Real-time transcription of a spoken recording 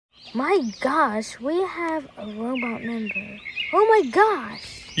My gosh, we have a robot member. Oh my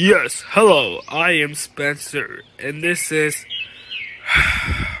gosh. Yes, hello, I am Spencer, and this is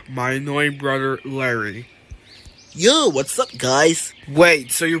my annoying brother Larry. Yo, what's up, guys?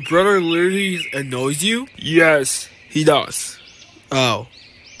 Wait, so your brother literally annoys you? Yes, he does. Oh.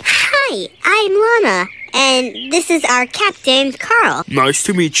 Hi, I'm Lana, and this is our captain, Carl. Nice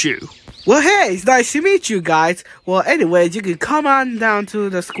to meet you. Well, hey, it's nice to meet you guys. Well, anyways, you can come on down to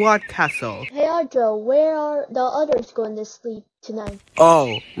the squad castle. Hey, Audra, where are the others going to sleep tonight?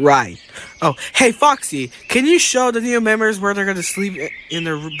 Oh, right. Oh, hey, Foxy, can you show the new members where they're going to sleep in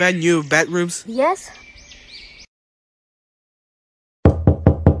their new bedrooms? Yes?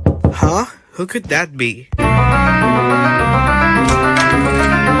 Huh? Who could that be?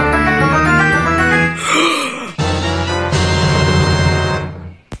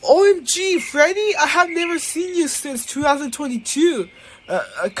 OMG, Freddy, I have never seen you since 2022.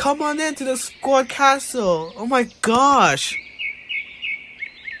 Come on into the squad castle. Oh my gosh.